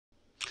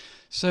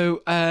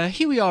So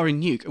here we are in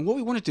Nuke, and what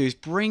we want to do is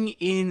bring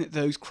in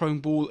those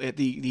Chrome ball,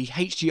 the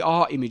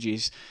HDR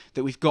images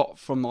that we've got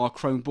from our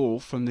Chrome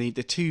ball, from the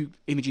two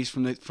images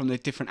from the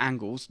different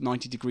angles,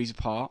 90 degrees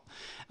apart.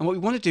 And what we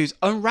want to do is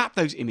unwrap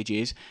those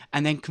images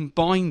and then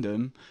combine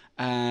them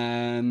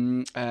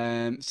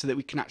so that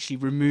we can actually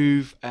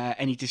remove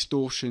any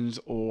distortions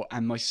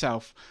and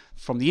myself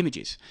from the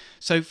images.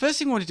 So first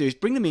thing we want to do is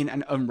bring them in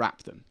and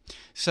unwrap them.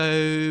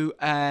 So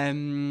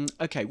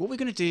okay, what we're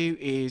going to do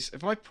is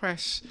if I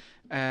press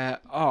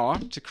R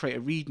to create a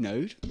read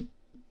node, and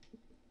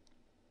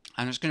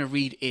I'm just going to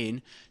read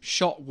in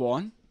shot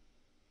 1.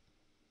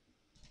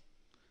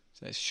 So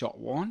there's shot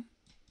 1,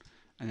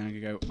 and then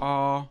I'm going to go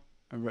R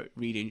and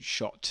read in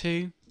shot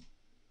 2.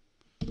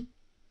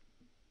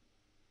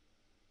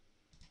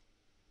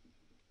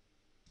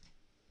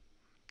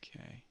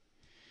 Okay,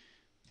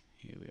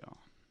 here we are.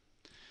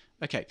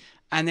 Okay,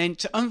 and then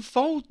to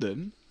unfold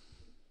them,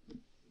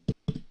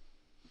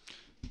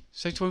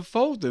 we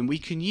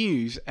can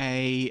use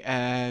the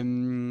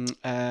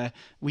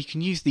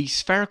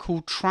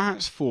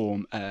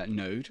SphericalTransfrom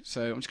node.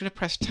 So I'm just going to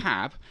press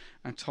Tab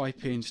and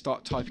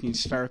start typing in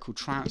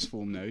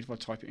SphericalTransfrom node. If I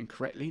type it in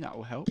correctly, that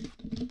will help.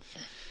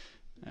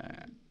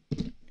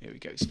 Here we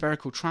go,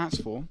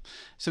 SphericalTransfrom.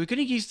 So we're going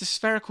to use the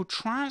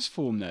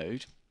SphericalTransfrom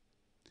node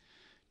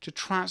to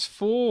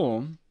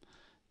transform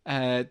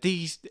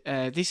this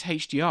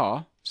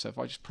HDR. So if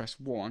I just press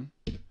 1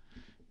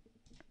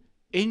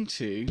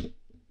 into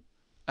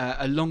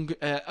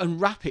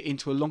unwrap it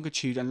into a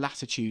longitude and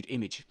latitude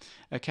image.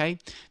 Okay.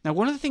 Now,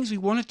 one of the things we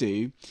want to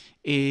do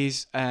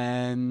is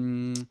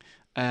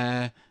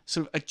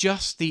sort of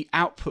adjust the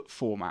output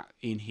format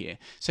in here.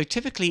 So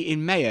typically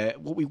in Maya,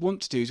 what we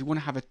want to do is we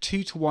want to have a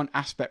 2:1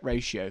 aspect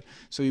ratio.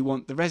 So we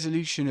want the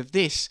resolution of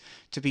this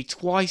to be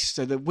twice,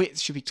 so the width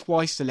should be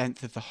twice the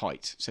length of the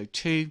height. So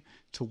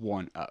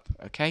 2:1 up.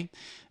 Okay.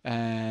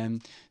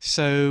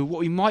 So what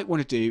we might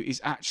want to do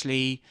is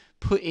actually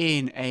put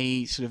in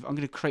a sort of, I'm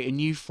going to create a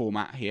new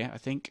format here, I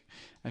think.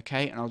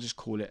 Okay, and I'll just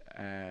call it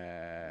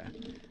I'll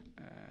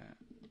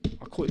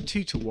call it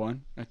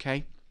 2:1.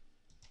 Okay,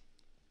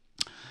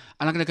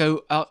 and I'm going to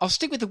go I'll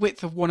stick with the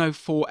width of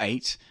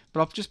 1048, but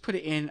I'll just put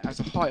it in as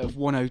a height of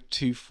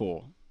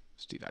 1024.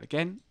 Let's do that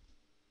again.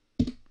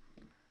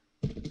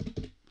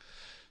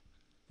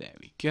 There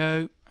we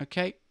go.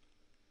 Okay,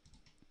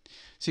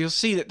 so you'll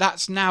see that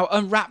that's now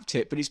unwrapped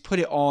it, but it's put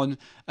it on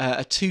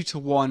a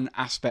 2:1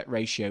 aspect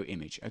ratio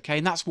image. Okay,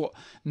 and that's what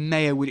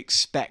Maya would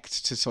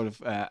expect to sort of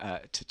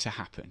to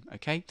happen.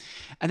 Okay,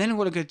 and then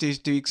what I'm going to do is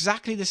do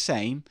exactly the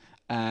same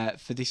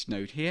for this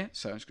node here.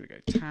 So I'm just going to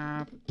go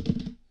Tab,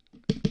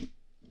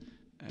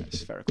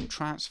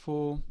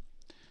 SphericalTransfrom.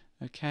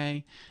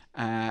 Okay,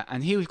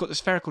 and here we've got the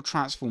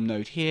SphericalTransfrom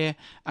node here,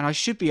 and I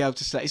should be able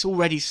to select. It's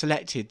already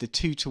selected the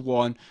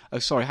 2:1. Oh,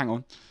 sorry, hang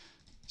on.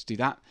 Let's do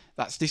that.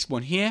 That's this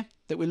one here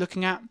that we're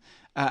looking at,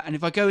 and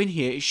if I go in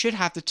here, it should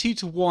have the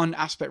 2:1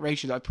 aspect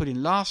ratio that I put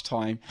in last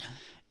time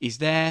is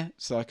there,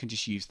 so I can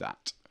just use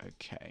that.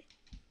 Okay,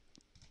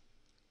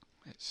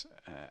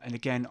 and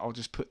again, I'll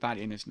just put that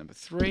in as number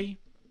 3.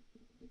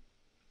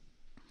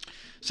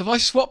 So if I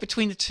swap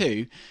between the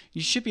two,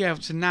 you should be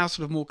able to now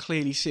sort of more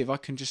clearly see. If I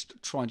can just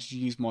try and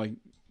use my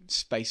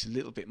space a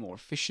little bit more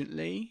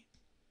efficiently.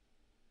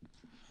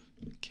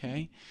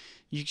 Okay,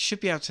 you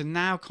should be able to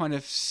now kind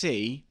of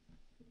see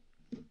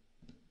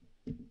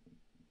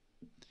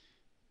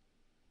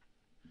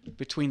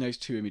between those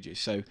two images.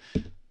 So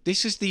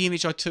this is the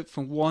image I took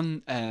from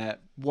one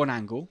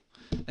angle,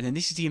 and then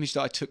this is the image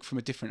that I took from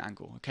a different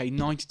angle. Okay,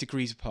 90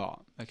 degrees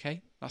apart.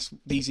 Okay,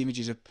 these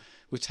images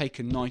were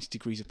taken 90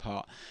 degrees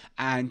apart.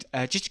 And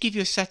just to give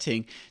you a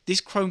setting, this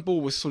Chrome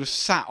ball was sort of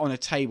sat on a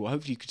table.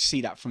 Hopefully you could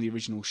see that from the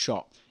original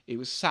shot. It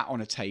was sat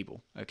on a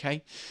table.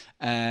 Okay,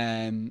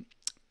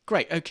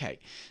 great. Okay,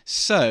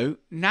 so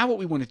now what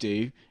we want to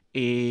do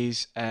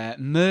is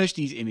merge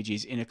these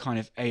images in a kind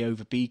of A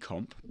over B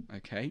comp.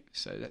 Okay,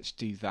 so let's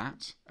do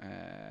that. So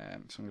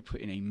I'm going to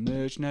put in a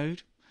merge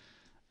node.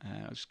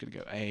 I'm just going to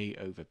go A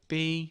over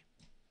B.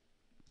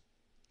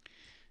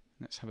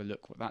 Let's have a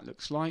look what that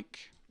looks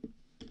like.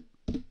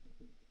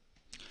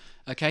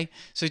 Okay,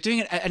 so doing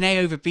an A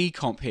over B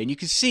comp here, and you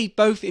can see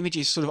both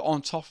images sort of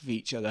on top of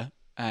each other.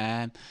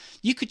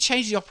 You could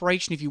change the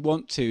operation if you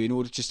want to in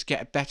order just to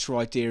get a better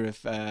idea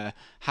of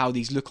how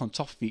these look on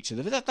top of each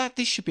other. But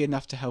this should be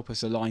enough to help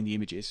us align the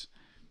images.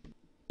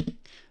 And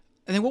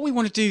then what we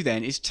want to do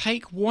then is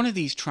take one of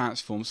these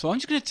transforms. So I'm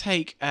just going to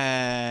take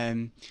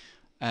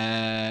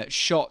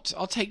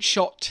I'll take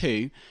shot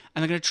 2,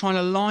 and I'm going to try and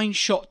align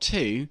shot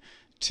 2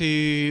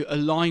 to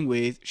align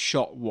with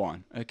shot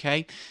 1.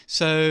 Okay,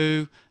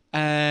 so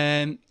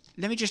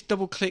let me just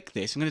double click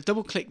this. I'm going to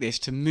double click this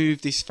to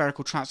move this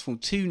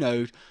SphericalTransfrom 2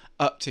 node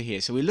up to here.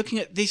 So we're looking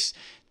at this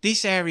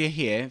area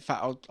here. In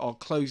fact, I'll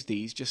close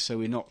these just so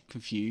we're not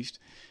confused.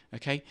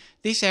 Okay,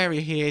 this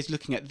area here is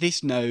looking at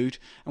this node,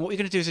 and what we're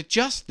going to do is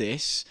adjust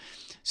this.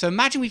 So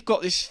imagine we've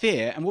got this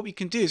sphere, and what we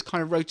can do is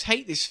kind of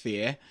rotate this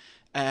sphere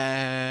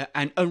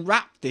and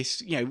unwrap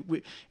this.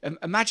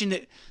 Imagine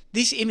that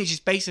this image is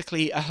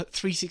basically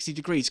 360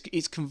 degrees.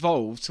 It's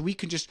convolved, so we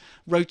can just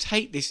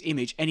rotate this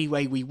image any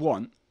way we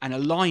want and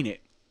align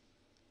it.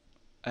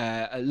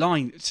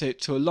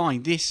 To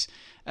align this.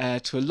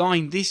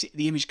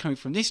 The image coming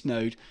from this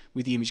node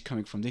with the image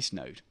coming from this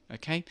node.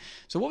 Okay.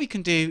 So what we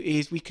can do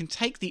is we can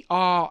take the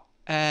R.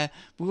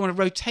 We want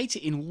to rotate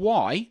it in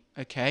Y.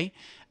 Okay.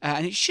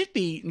 And it should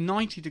be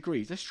 90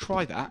 degrees. Let's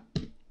try that.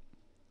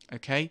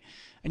 Okay.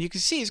 And you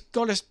can see it's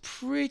got us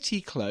pretty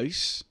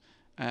close,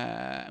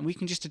 and we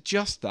can just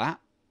adjust that.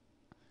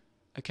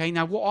 Okay,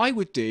 now what I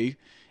would do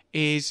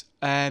is,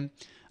 I'm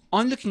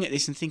looking at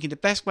this and thinking the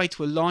best way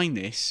to align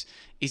this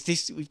is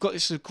this. We've got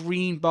this sort of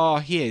green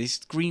bar here,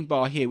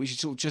 which is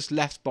sort of just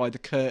left by the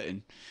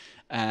curtain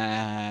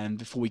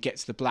before we get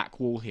to the black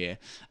wall here.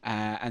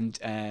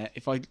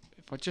 If I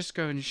just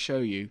go and show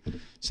you,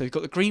 so we've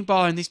got the green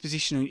bar in this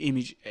position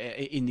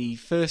in the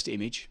first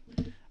image,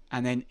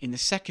 and then in the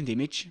second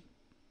image.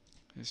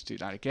 Let's do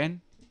that again.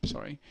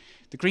 Sorry.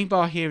 The green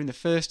bar here in the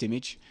first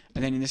image,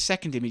 and then in the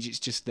second image it's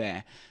just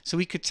there. So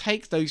we could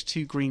take those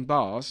two green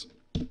bars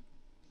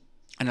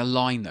and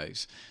align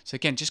those. So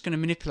again, just going to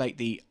manipulate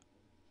the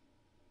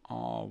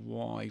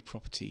RY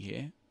property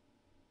here.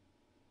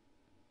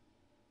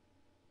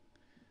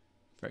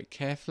 Very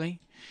carefully.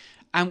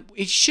 And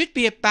it should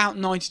be about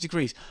 90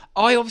 degrees.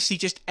 I obviously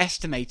just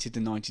estimated the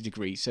 90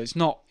 degrees, so it's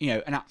not,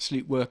 an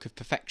absolute work of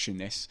perfection,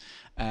 this.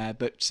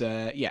 That's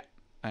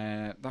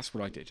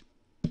what I did.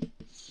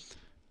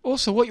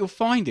 Also, what you'll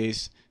find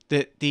is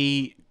that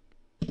the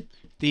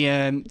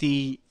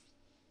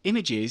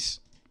images.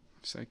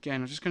 So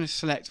again, I'm just going to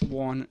select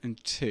 1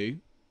 and 2.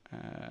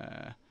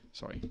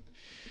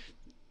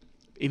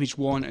 Image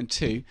 1 and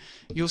 2.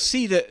 You'll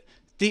see that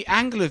the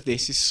angle of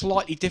this is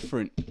slightly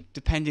different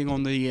depending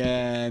on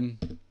the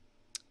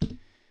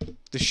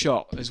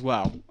shot as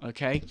well.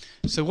 Okay.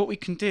 So what we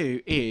can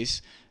do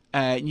is.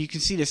 You can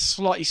see they're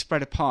slightly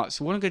spread apart.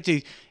 So what I'm going to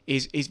do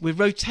is we're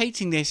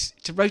rotating this.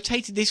 To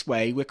rotate it this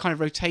way, we're kind of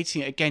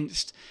rotating it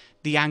against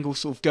the angle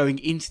sort of going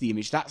into the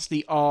image. That's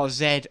the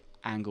RZ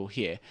angle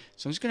here.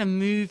 So I'm just going to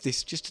move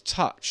this just a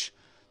touch,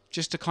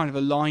 just to kind of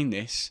align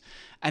this.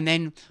 And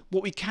then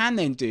what we can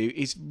then do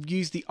is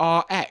use the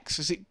RX.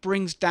 As it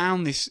brings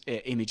down this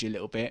image a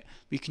little bit,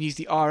 we can use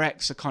the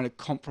RX to kind of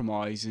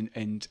compromise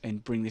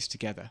and bring this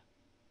together.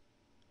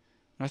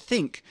 And I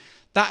think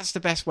that's the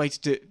best way to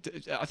do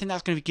it. I think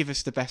that's going to give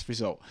us the best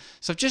result.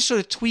 So I'm just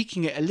sort of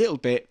tweaking it a little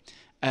bit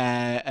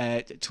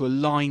to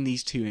align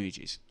these two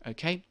images.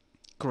 Okay,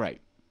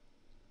 great.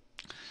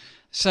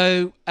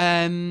 So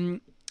now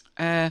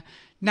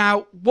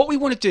what we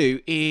want to do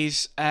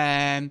is,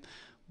 now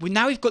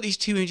we've got these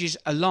two images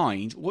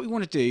aligned, what we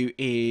want to do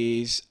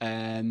is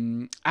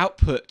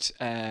output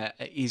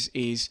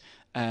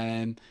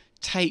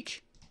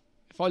take,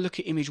 if I look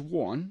at image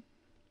 1,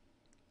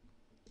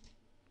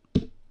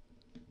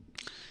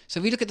 so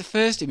if we look at the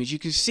first image, you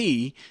can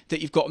see that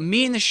you've got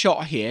me in the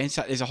shot here. In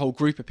fact, there's a whole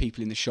group of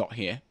people in the shot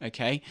here,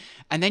 okay?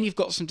 And then you've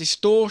got some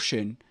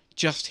distortion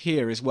just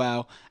here as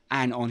well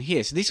and on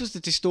here. So this was the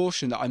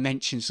distortion that I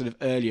mentioned sort of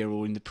earlier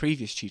or in the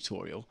previous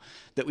tutorial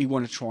that we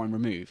want to try and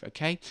remove,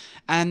 okay?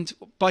 And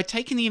by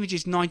taking the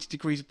images 90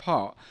 degrees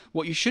apart,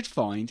 what you should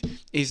find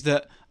is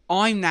that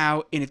I'm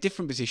now in a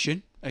different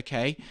position,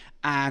 okay?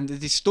 And the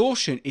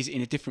distortion is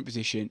in a different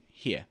position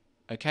here.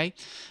 Okay,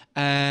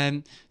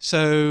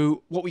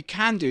 so what we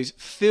can do is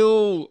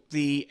fill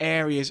the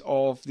areas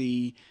of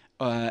the,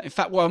 in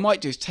fact what I might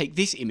do is take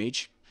this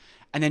image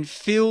and then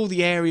fill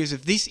the areas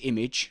of this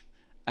image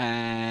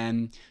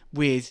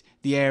with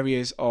the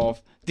areas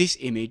of this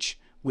image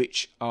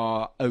which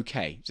are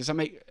okay. Does that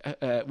make,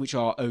 which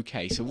are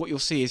okay? So what you'll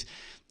see is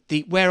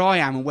where I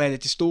am and where the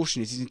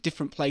distortion is in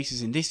different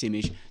places in this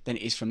image than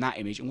it is from that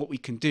image. And what we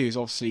can do is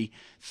obviously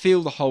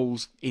fill the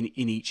holes in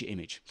each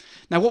image.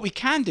 Now what we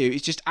can do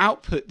is just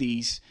output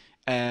these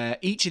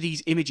each of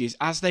these images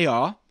as they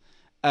are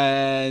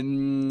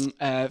from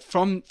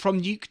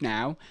Nuke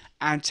now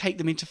and take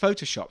them into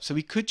Photoshop. So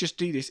we could just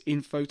do this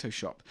in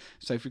Photoshop.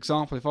 So for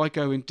example, if I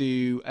go and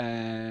do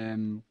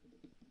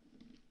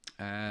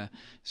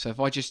so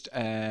if I just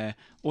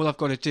all I've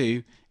got to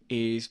do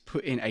is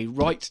put in a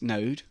right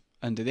node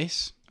under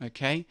this,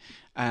 okay,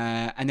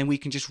 and then we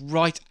can just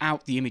write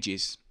out the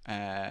images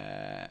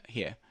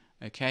here,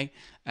 okay.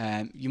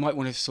 You might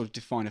want to sort of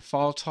define a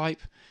file type.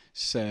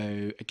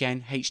 So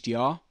again,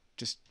 HDR,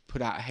 just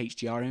put out a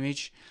HDR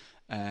image,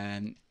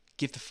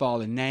 give the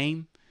file a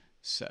name.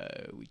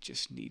 So we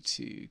just need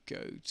to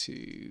go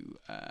to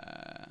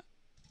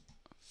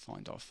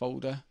find our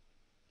folder.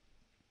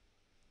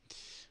 I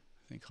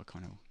think I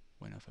kind of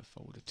went off a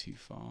folder too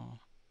far.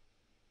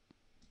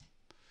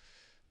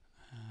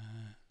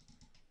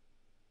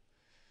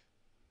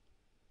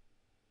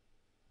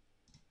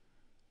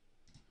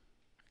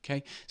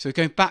 Okay, so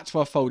going back to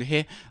our folder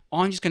here,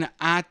 I'm just going to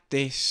add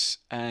this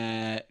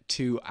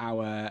to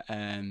our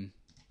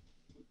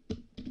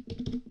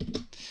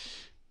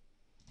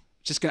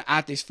just going to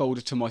add this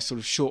folder to my sort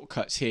of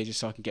shortcuts here, just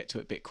so I can get to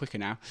it a bit quicker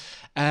now.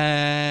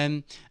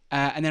 And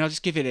then I'll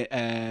just give it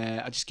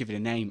a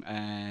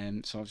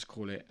name. So I'll just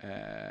call it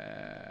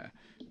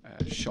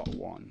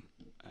shot1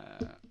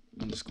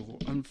 underscore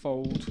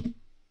unfold.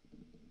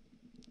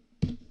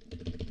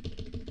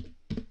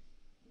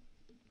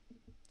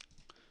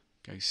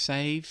 Go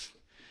save,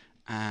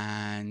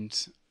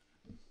 and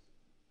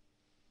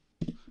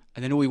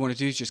then all we want to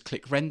do is just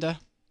click render.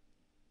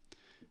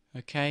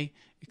 Okay,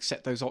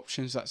 accept those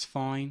options, that's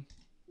fine.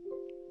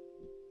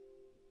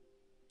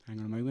 Hang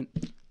on a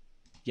moment.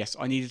 Yes,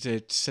 I needed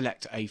to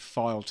select a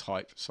file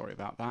type. Sorry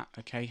about that.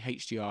 Okay,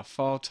 HDR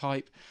file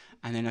type.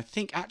 And then I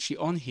think actually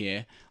on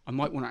here, I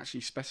might want to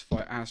actually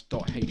specify it as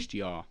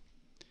 .hdr.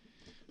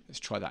 Let's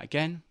try that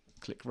again.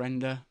 Click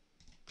render,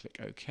 click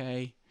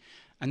OK.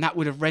 And that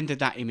would have rendered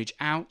that image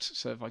out.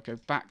 So if I go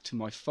back to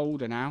my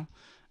folder now,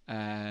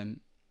 I'll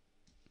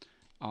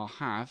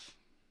have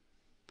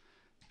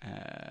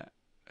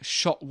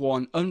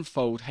shot1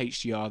 unfold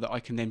HDR that I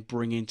can then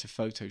bring into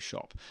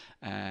Photoshop.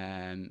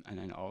 And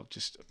then I'll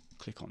just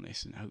click on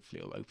this and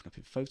hopefully it'll open up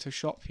in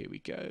Photoshop. Here we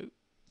go.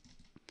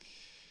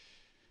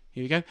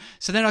 Here we go.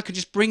 So then I can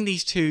just bring the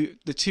two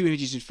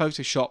images in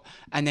Photoshop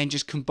and then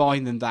just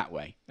combine them that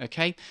way.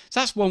 Okay,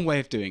 so that's one way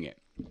of doing it.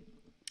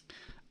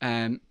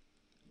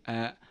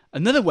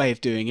 Another way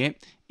of doing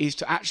it is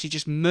to actually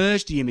just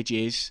merge the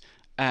images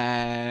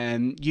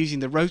using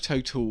the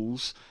roto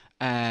tools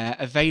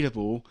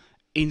available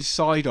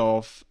inside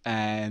of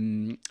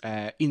Nuke.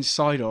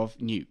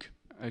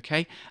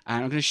 Okay,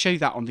 and I'm going to show you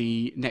that on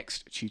the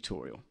next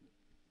tutorial.